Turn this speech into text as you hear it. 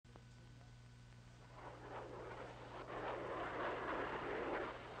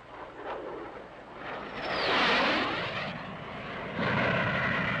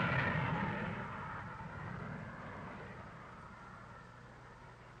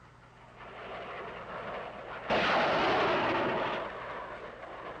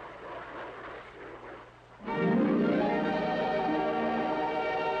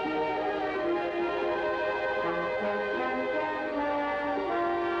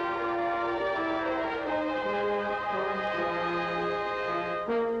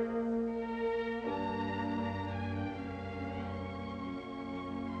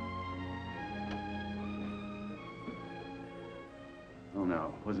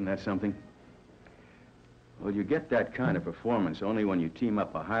isn't that something? Well, you get that kind of performance only when you team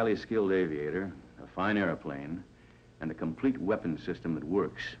up a highly skilled aviator, a fine airplane, and a complete weapon system that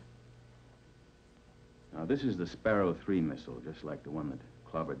works. Now, this is the Sparrow 3 missile, just like the one that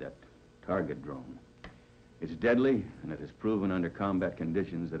clobbered that target drone. It's deadly, and it has proven under combat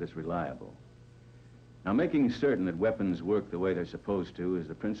conditions that it's reliable. Now, making certain that weapons work the way they're supposed to is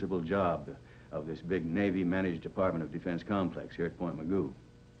the principal job of this big Navy-managed Department of Defense complex here at Point Mugu.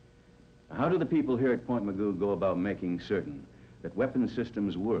 Now, how do the people here at Point Mugu go about making certain that weapon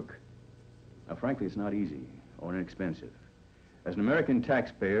systems work? Now, frankly, it's not easy or inexpensive. As an American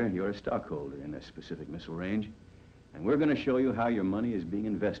taxpayer, you're a stockholder in this specific missile range, and we're going to show you how your money is being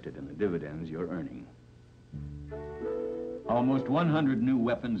invested in the dividends you're earning. Almost 100 new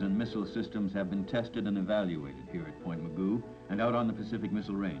weapons and missile systems have been tested and evaluated here at Point Mugu and out on the Pacific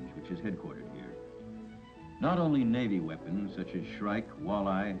Missile Range, which is headquartered here. Not only Navy weapons such as Shrike,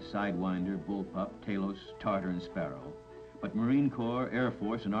 Walleye, Sidewinder, Bullpup, Talos, Tartar, and Sparrow, but Marine Corps, Air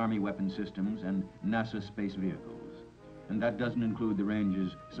Force, and Army weapon systems and NASA space vehicles. And that doesn't include the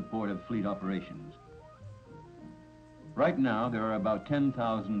range's support of fleet operations. Right now, there are about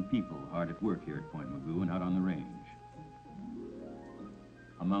 10,000 people hard at work here at Point Mugu and out on the range.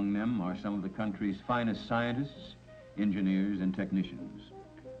 Among them are some of the country's finest scientists, engineers, and technicians.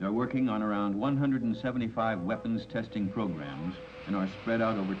 They're working on around 175 weapons testing programs and are spread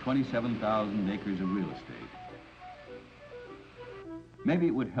out over 27,000 acres of real estate. Maybe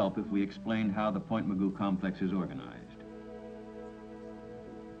it would help if we explained how the Point Mugu complex is organized.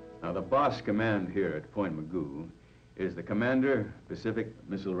 Now, the boss command here at Point Mugu is the Commander, Pacific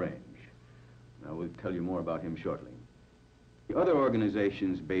Missile Range. Now, we'll tell you more about him shortly. The other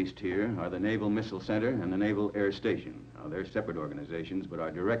organizations based here are the Naval Missile Center and the Naval Air Station. Now, they're separate organizations, but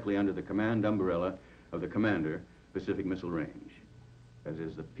are directly under the command umbrella of the Commander, Pacific Missile Range, as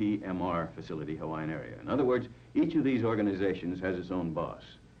is the PMR facility, Hawaiian area. In other words, each of these organizations has its own boss,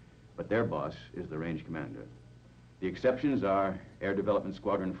 but their boss is the range commander. The exceptions are Air Development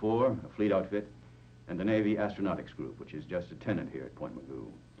Squadron 4, a fleet outfit, and the Navy Astronautics Group, which is just a tenant here at Point Mugu,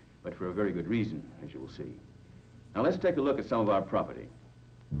 but for a very good reason, as you will see. Now, let's take a look at some of our property.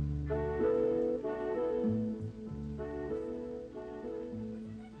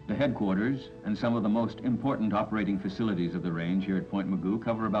 The headquarters and some of the most important operating facilities of the range here at Point Mugu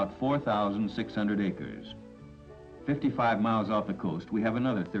cover about 4,600 acres. 55 miles off the coast, we have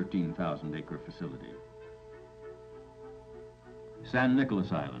another 13,000-acre facility. San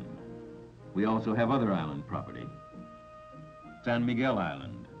Nicolas Island. We also have other island property. San Miguel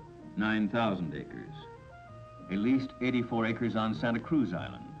Island, 9,000 acres. A leased 84 acres on Santa Cruz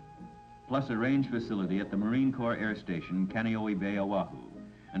Island, plus a range facility at the Marine Corps Air Station, Kaneohe Bay, Oahu,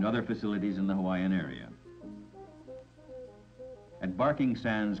 and other facilities in the Hawaiian area. At Barking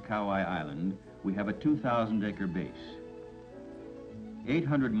Sands, Kauai Island, we have a 2,000-acre base.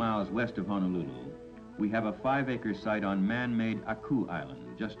 800 miles west of Honolulu, we have a 5-acre site on man-made Aku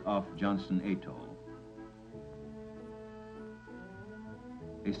Island, just off Johnston Atoll.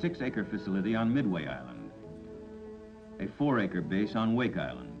 A 6-acre facility on Midway Island. A 4-acre base on Wake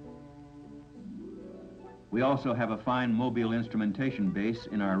Island. We also have a fine mobile instrumentation base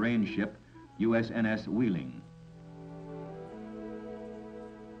in our range ship, USNS Wheeling.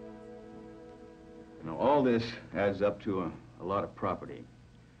 Now, all this adds up to a lot of property.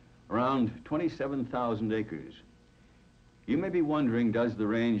 Around 27,000 acres. You may be wondering, does the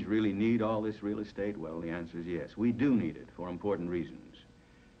range really need all this real estate? Well, the answer is yes. We do need it for important reasons.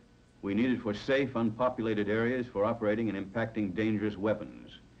 We need it for safe, unpopulated areas for operating and impacting dangerous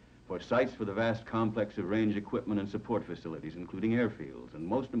weapons, for sites for the vast complex of range equipment and support facilities, including airfields, and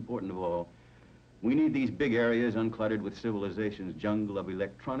most important of all, we need these big areas uncluttered with civilization's jungle of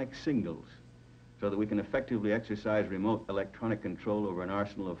electronic signals so that we can effectively exercise remote electronic control over an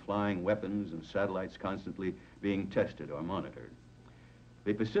arsenal of flying weapons and satellites constantly being tested or monitored.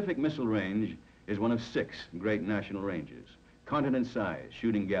 The Pacific Missile Range is one of 6 great national ranges, continent-sized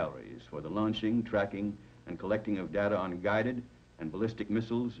shooting galleries for the launching, tracking, and collecting of data on guided and ballistic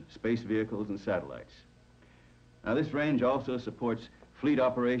missiles, space vehicles, and satellites. Now, this range also supports fleet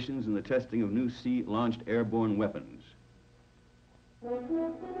operations and the testing of new sea-launched airborne weapons.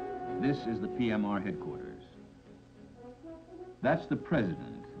 This is the PMR headquarters. That's the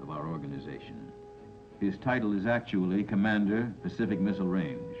president of our organization. His title is actually Commander, Pacific Missile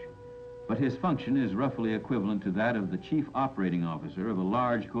Range, but his function is roughly equivalent to that of the chief operating officer of a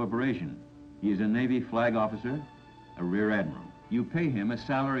large corporation. He is a Navy flag officer, a rear admiral. You pay him a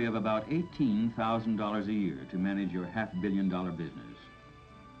salary of about $18,000 a year to manage your $500 million business.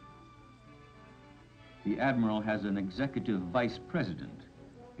 The admiral has an executive vice president,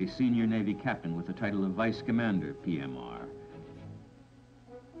 a senior Navy captain with the title of Vice Commander, PMR,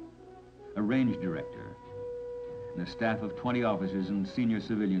 a range director, and a staff of 20 officers and senior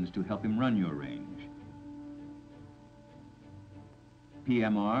civilians to help him run your range.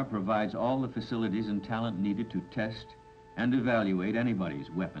 PMR provides all the facilities and talent needed to test and evaluate anybody's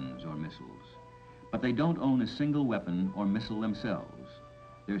weapons or missiles. But they don't own a single weapon or missile themselves.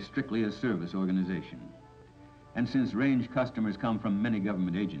 They're strictly a service organization. And since range customers come from many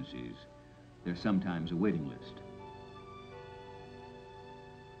government agencies, there's sometimes a waiting list.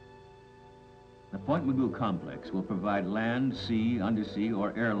 The Point Mugu complex will provide land, sea, undersea,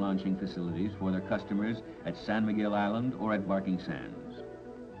 or air launching facilities for their customers at San Miguel Island or at Barking Sands.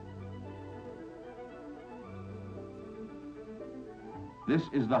 This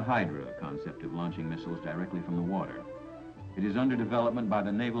is the Hydra concept of launching missiles directly from the water. It is under development by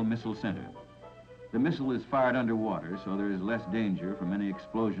the Naval Missile Center. The missile is fired underwater, so there is less danger from any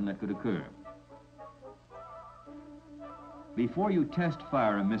explosion that could occur. Before you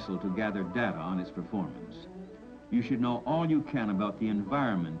test-fire a missile to gather data on its performance, you should know all you can about the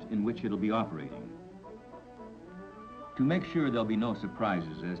environment in which it'll be operating. To make sure there'll be no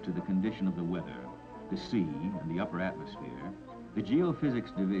surprises as to the condition of the weather, the sea, and the upper atmosphere, the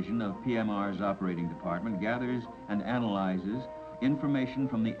Geophysics Division of PMR's operating department gathers and analyzes information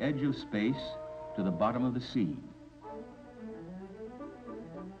from the edge of space to the bottom of the sea.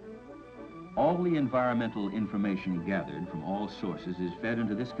 All the environmental information gathered from all sources is fed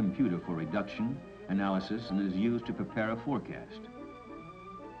into this computer for reduction, analysis, and is used to prepare a forecast.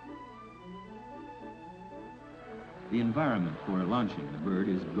 The environment for launching the bird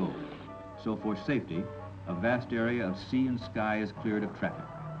is gold, so for safety, a vast area of sea and sky is cleared of traffic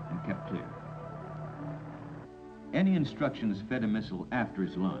and kept clear. Any instructions fed a missile after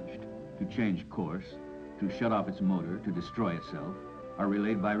it's launched, to change course, to shut off its motor, to destroy itself, are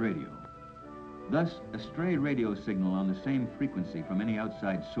relayed by radio. Thus, a stray radio signal on the same frequency from any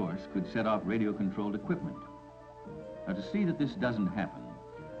outside source could set off radio-controlled equipment. Now, to see that this doesn't happen,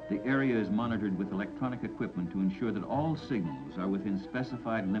 the area is monitored with electronic equipment to ensure that all signals are within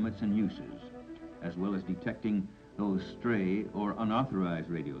specified limits and uses, as well as detecting those stray or unauthorized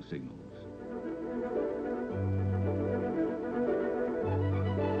radio signals.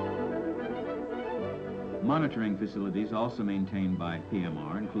 Monitoring facilities also maintained by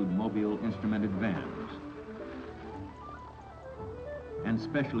PMR include mobile instrumented vans and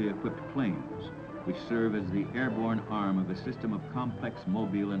specially equipped planes, which serve as the airborne arm of a system of complex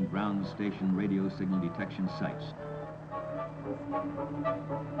mobile and ground station radio signal detection sites.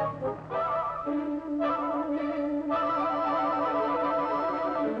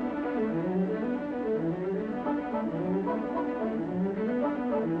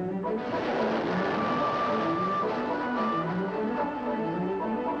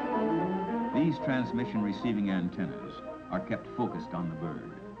 These transmission-receiving antennas are kept focused on the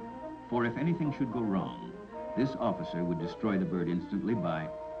bird. For if anything should go wrong, this officer would destroy the bird instantly by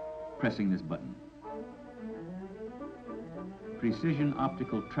pressing this button. Precision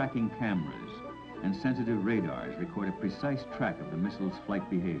optical tracking cameras and sensitive radars record a precise track of the missile's flight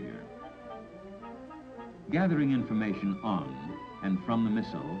behavior. Gathering information on and from the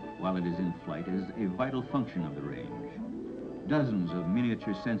missile while it is in flight is a vital function of the range. Dozens of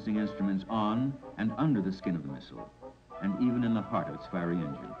miniature sensing instruments on and under the skin of the missile, and even in the heart of its fiery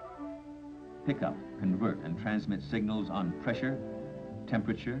engine. Pick up, convert, and transmit signals on pressure,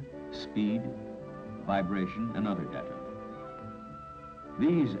 temperature, speed, vibration, and other data.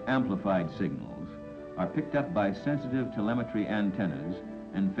 These amplified signals are picked up by sensitive telemetry antennas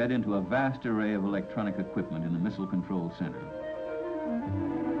and fed into a vast array of electronic equipment in the Missile Control Center.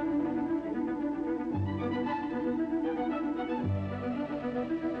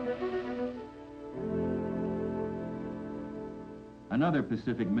 Another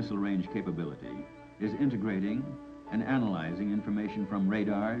Pacific Missile Range capability is integrating and analyzing information from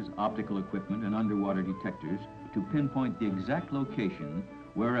radars, optical equipment, and underwater detectors to pinpoint the exact location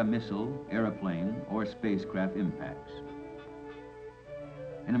where a missile, airplane, or spacecraft impacts.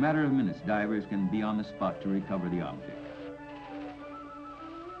 In a matter of minutes, divers can be on the spot to recover the object.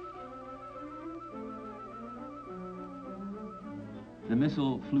 The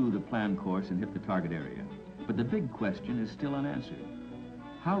missile flew the planned course and hit the target area. But the big question is still unanswered.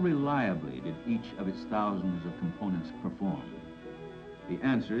 How reliably did each of its thousands of components perform? The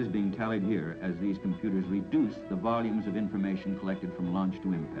answer is being tallied here as these computers reduce the volumes of information collected from launch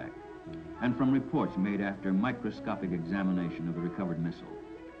to impact and from reports made after microscopic examination of the recovered missile.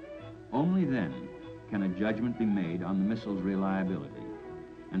 Only then can a judgment be made on the missile's reliability,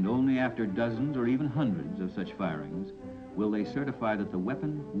 and only after dozens or even hundreds of such firings will they certify that the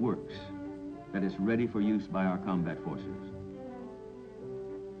weapon works, that it's ready for use by our combat forces.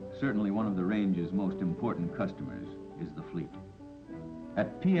 Certainly one of the range's most important customers is the fleet.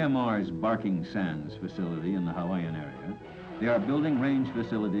 At PMR's Barking Sands facility in the Hawaiian area, they are building range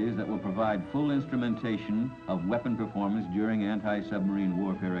facilities that will provide full instrumentation of weapon performance during anti-submarine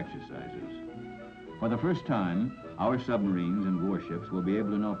warfare exercises. For the first time, our submarines and warships will be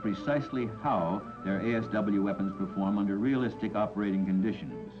able to know precisely how their ASW weapons perform under realistic operating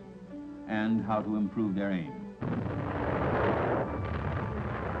conditions and how to improve their aim.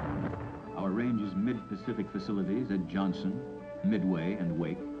 Our range's mid-Pacific facilities at Johnson, Midway, and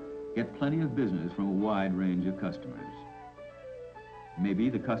Wake get plenty of business from a wide range of customers. Maybe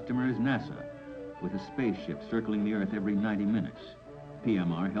the customer is NASA, with a spaceship circling the Earth every 90 minutes.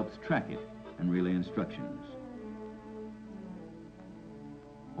 PMR helps track it and relay instructions.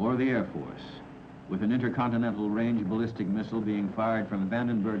 Or the Air Force, with an intercontinental range ballistic missile being fired from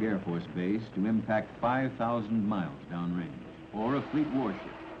Vandenberg Air Force Base to impact 5,000 miles downrange. Or a fleet warship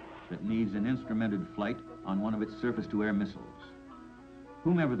that needs an instrumented flight on one of its surface-to-air missiles.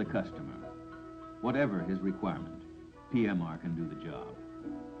 Whomever the customer, whatever his requirement, PMR can do the job.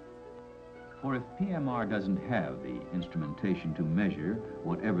 For if PMR doesn't have the instrumentation to measure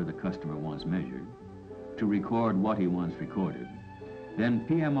whatever the customer wants measured, to record what he wants recorded, then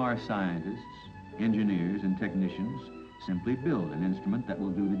PMR scientists, engineers, and technicians simply build an instrument that will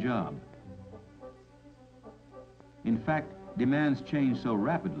do the job. In fact, demands change so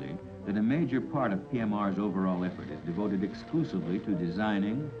rapidly that a major part of PMR's overall effort is devoted exclusively to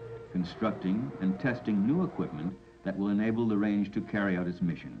designing, constructing, and testing new equipment that will enable the range to carry out its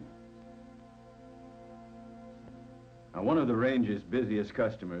mission. Now, one of the range's busiest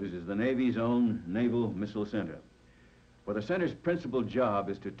customers is the Navy's own Naval Missile Center. For the center's principal job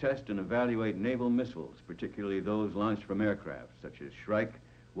is to test and evaluate naval missiles, particularly those launched from aircraft, such as Shrike,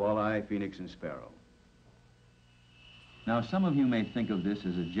 Walleye, Phoenix, and Sparrow. Now, some of you may think of this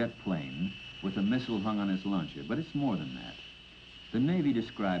as a jet plane with a missile hung on its launcher, but it's more than that. The Navy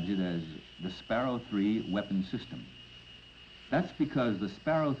describes it as the Sparrow 3 weapon system. That's because the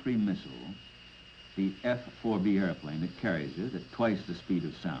Sparrow 3 missile, the F-4B airplane that carries it at twice the speed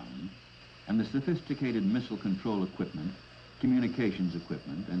of sound, and the sophisticated missile control equipment, communications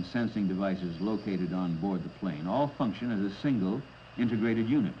equipment, and sensing devices located on board the plane all function as a single integrated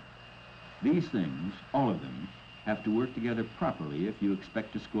unit. These things, all of them, have to work together properly if you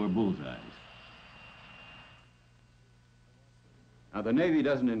expect to score bullseyes. Now, the Navy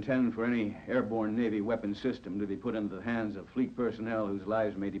doesn't intend for any airborne Navy weapon system to be put into the hands of fleet personnel whose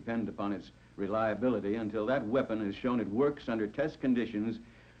lives may depend upon its reliability until that weapon has shown it works under test conditions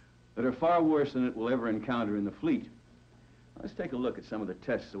that are far worse than it will ever encounter in the fleet. Let's take a look at some of the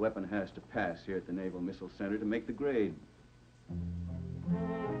tests the weapon has to pass here at the Naval Missile Center to make the grade.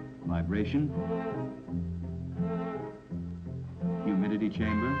 Vibration, humidity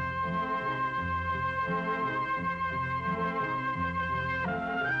chamber,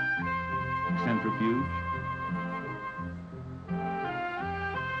 centrifuge,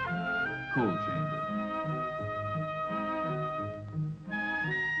 cold chamber,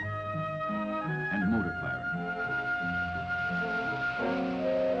 and motor firing.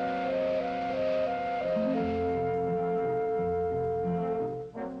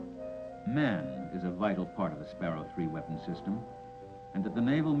 Man is a vital part of the Sparrow 3 weapon system, and at the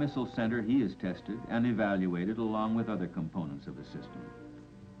Naval Missile Center he is tested and evaluated along with other components of the system.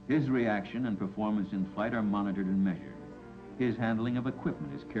 His reaction and performance in flight are monitored and measured. His handling of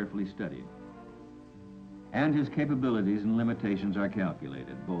equipment is carefully studied. And his capabilities and limitations are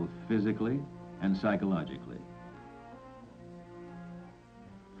calculated, both physically and psychologically.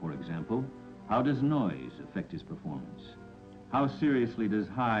 For example, how does noise affect his performance? How seriously does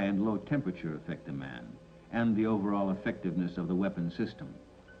high and low temperature affect a man and the overall effectiveness of the weapon system?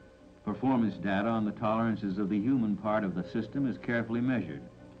 Performance data on the tolerances of the human part of the system is carefully measured.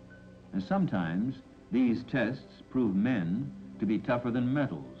 And sometimes these tests prove men to be tougher than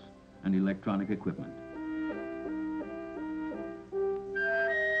metals and electronic equipment.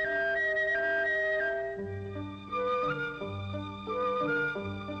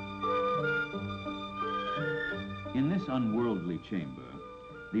 In this unworldly chamber,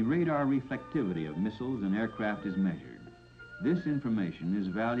 the radar reflectivity of missiles and aircraft is measured. This information is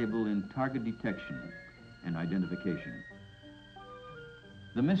valuable in target detection and identification.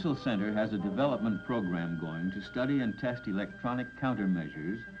 The Missile Center has a development program going to study and test electronic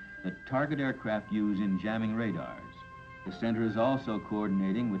countermeasures that target aircraft use in jamming radars. The center is also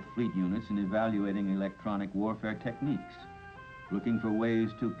coordinating with fleet units in evaluating electronic warfare techniques, looking for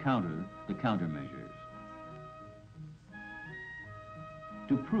ways to counter the countermeasures.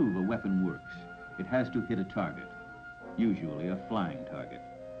 To prove a weapon works, it has to hit a target, usually a flying target.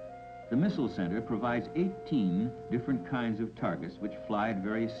 The Missile Center provides 18 different kinds of targets which fly at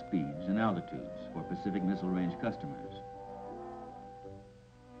various speeds and altitudes for Pacific Missile Range customers.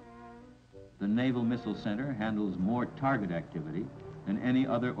 The Naval Missile Center handles more target activity than any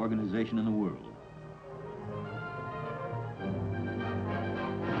other organization in the world.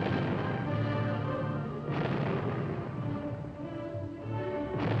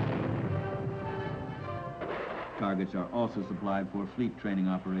 Targets are also supplied for fleet training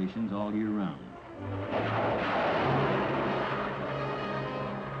operations all year round.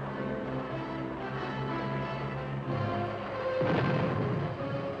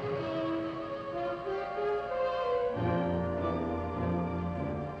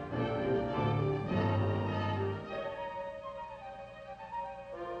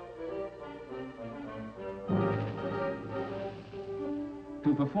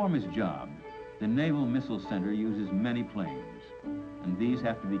 To perform its job, the Naval Missile Center uses many planes, and these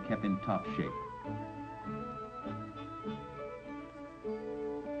have to be kept in top shape.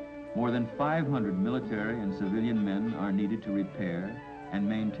 More than 500 military and civilian men are needed to repair and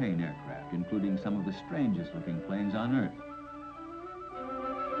maintain aircraft, including some of the strangest looking planes on Earth.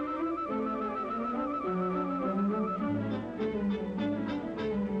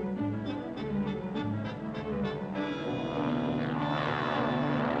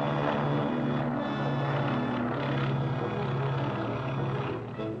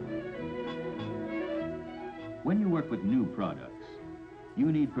 When you work with new products,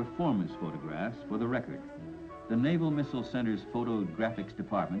 you need performance photographs for the record. The Naval Missile Center's photographics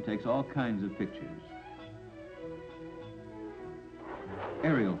department takes all kinds of pictures.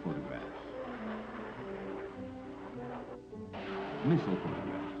 Aerial photographs, missile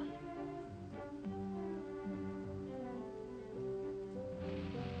photographs,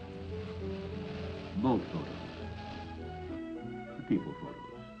 boat photos, the people photos,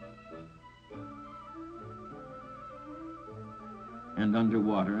 and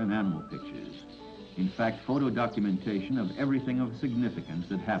underwater and animal pictures. In fact, photo documentation of everything of significance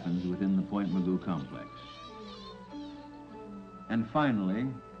that happens within the Point Mugu complex. And finally,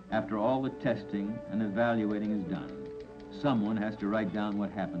 after all the testing and evaluating is done, someone has to write down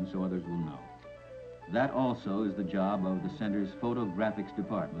what happened so others will know. That also is the job of the center's photographics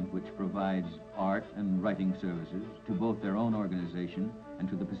department, which provides art and writing services to both their own organization and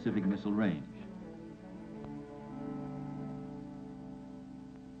to the Pacific Missile Range.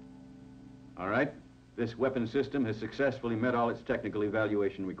 All right, this weapon system has successfully met all its technical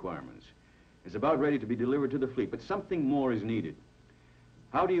evaluation requirements. It's about ready to be delivered to the fleet, but something more is needed.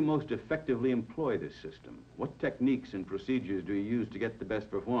 How do you most effectively employ this system? What techniques and procedures do you use to get the best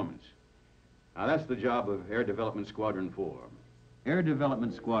performance? Now, that's the job of Air Development Squadron 4. Air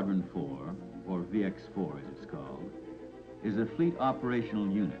Development Squadron 4, or VX-4 as it's called, is a fleet operational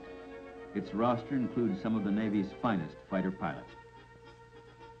unit. Its roster includes some of the Navy's finest fighter pilots.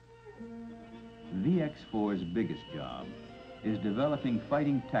 VX-4's biggest job is developing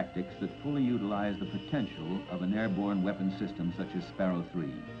fighting tactics that fully utilize the potential of an airborne weapon system such as Sparrow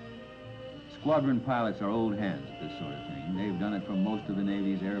 3. Squadron pilots are old hands at this sort of thing. They've done it for most of the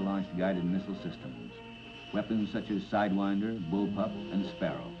Navy's air-launched guided missile systems. Weapons such as Sidewinder, Bullpup, and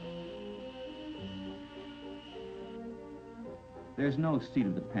Sparrow. There's no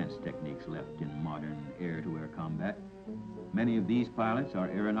seat-of-the-pants techniques left in modern air-to-air combat. Many of these pilots are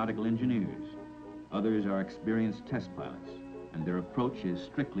aeronautical engineers. Others are experienced test pilots, and their approach is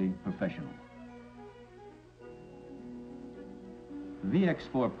strictly professional.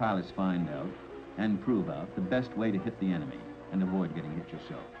 VX-4 pilots find out and prove out the best way to hit the enemy and avoid getting hit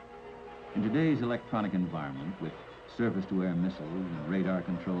yourself. In today's electronic environment, with surface-to-air missiles and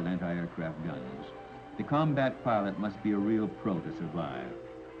radar-controlled anti-aircraft guns, the combat pilot must be a real pro to survive.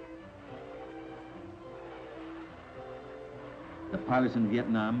 The pilots in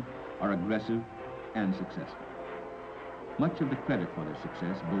Vietnam are aggressive and successful. Much of the credit for their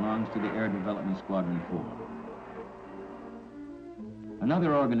success belongs to the Air Development Squadron 4.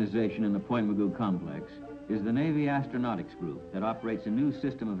 Another organization in the Point Mugu complex is the Navy Astronautics Group that operates a new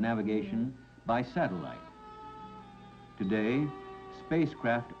system of navigation by satellite. Today,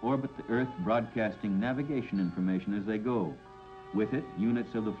 spacecraft orbit the Earth broadcasting navigation information as they go. With it,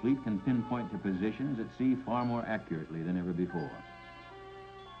 units of the fleet can pinpoint their positions at sea far more accurately than ever before.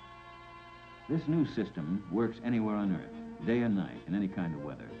 This new system works anywhere on Earth, day and night, in any kind of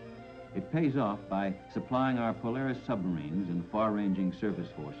weather. It pays off by supplying our Polaris submarines and far-ranging surface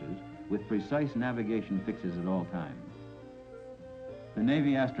forces with precise navigation fixes at all times. The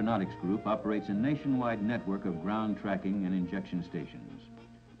Navy Astronautics Group operates a nationwide network of ground tracking and injection stations.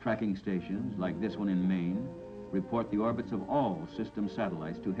 Tracking stations, like this one in Maine, report the orbits of all system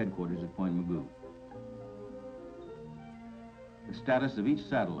satellites to headquarters at Point Mugu. The status of each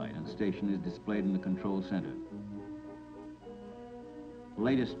satellite and station is displayed in the control center. The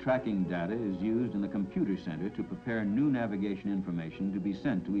latest tracking data is used in the computer center to prepare new navigation information to be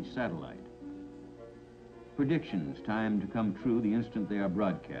sent to each satellite. Predictions timed to come true the instant they are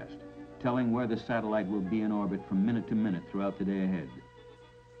broadcast, telling where the satellite will be in orbit from minute to minute throughout the day ahead.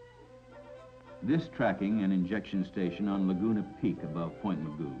 This tracking and injection station on Laguna Peak above Point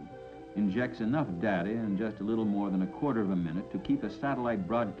Mugu injects enough data in just a little more than a quarter of a minute to keep a satellite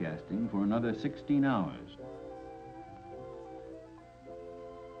broadcasting for another 16 hours.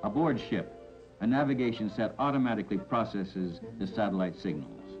 Aboard ship, a navigation set automatically processes the satellite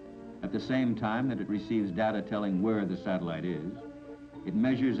signals. At the same time that it receives data telling where the satellite is, it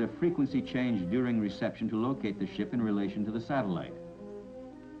measures a frequency change during reception to locate the ship in relation to the satellite.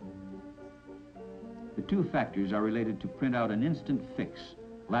 The two factors are related to print out an instant fix,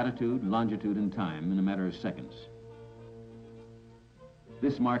 latitude, longitude, and time in a matter of seconds.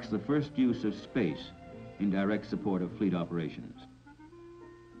 This marks the first use of space in direct support of fleet operations.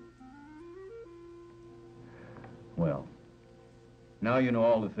 Well, now you know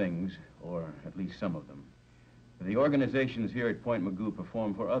all the things, or at least some of them, that the organizations here at Point Mugu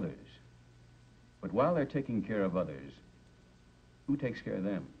perform for others. But while they're taking care of others, who takes care of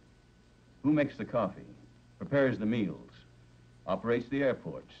them? Who makes the coffee, prepares the meals, operates the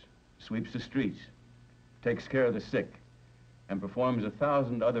airports, sweeps the streets, takes care of the sick, and performs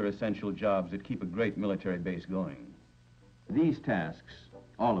 1,000 other essential jobs that keep a great military base going? These tasks,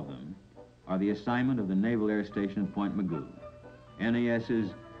 all of them, are the assignment of the Naval Air Station at Point Mugu.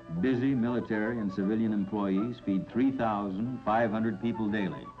 NAS's busy military and civilian employees feed 3,500 people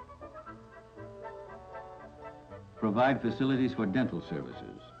daily. Provide facilities for dental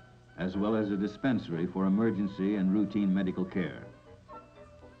services, as well as a dispensary for emergency and routine medical care.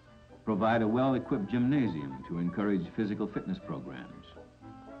 Provide a well-equipped gymnasium to encourage physical fitness programs.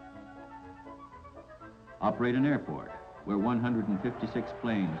 Operate an airport where 156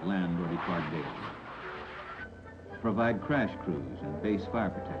 planes land or depart daily. Provide crash crews and base fire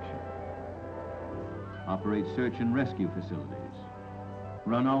protection. Operate search and rescue facilities.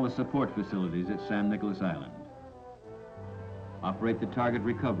 Run all the support facilities at San Nicolas Island. Operate the target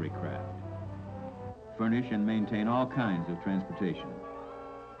recovery craft. Furnish and maintain all kinds of transportation.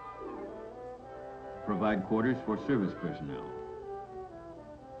 Provide quarters for service personnel.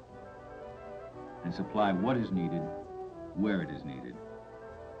 And supply what is needed, where it is needed.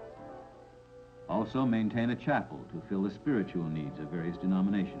 Also maintain a chapel to fill the spiritual needs of various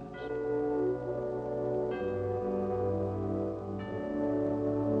denominations.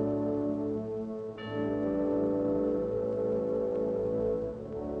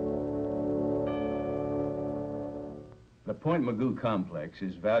 The Point Mugu complex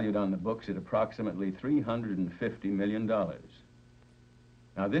is valued on the books at approximately $350 million.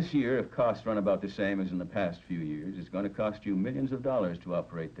 Now this year, if costs run about the same as in the past few years, it's going to cost you millions of dollars to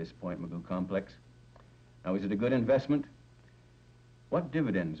operate this Point Mugu complex. Now, is it a good investment? What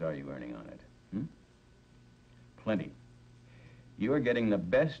dividends are you earning on it? Plenty. You are getting the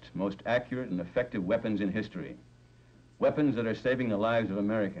best, most accurate, and effective weapons in history. Weapons that are saving the lives of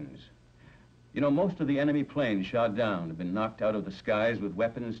Americans. You know, most of the enemy planes shot down have been knocked out of the skies with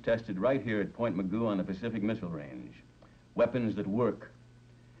weapons tested right here at Point Mugu on the Pacific Missile Range. Weapons that work.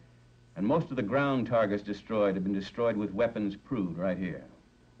 And most of the ground targets destroyed have been destroyed with weapons proved right here.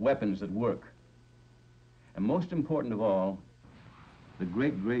 Weapons that work. And most important of all, the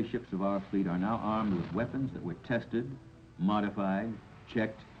great gray ships of our fleet are now armed with weapons that were tested, modified,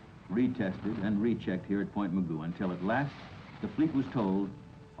 checked, retested, and rechecked here at Point Mugu until at last the fleet was told,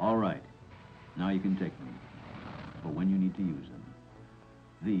 all right, now you can take them. But when you need to use them,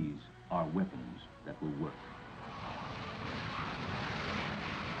 these are weapons that will work.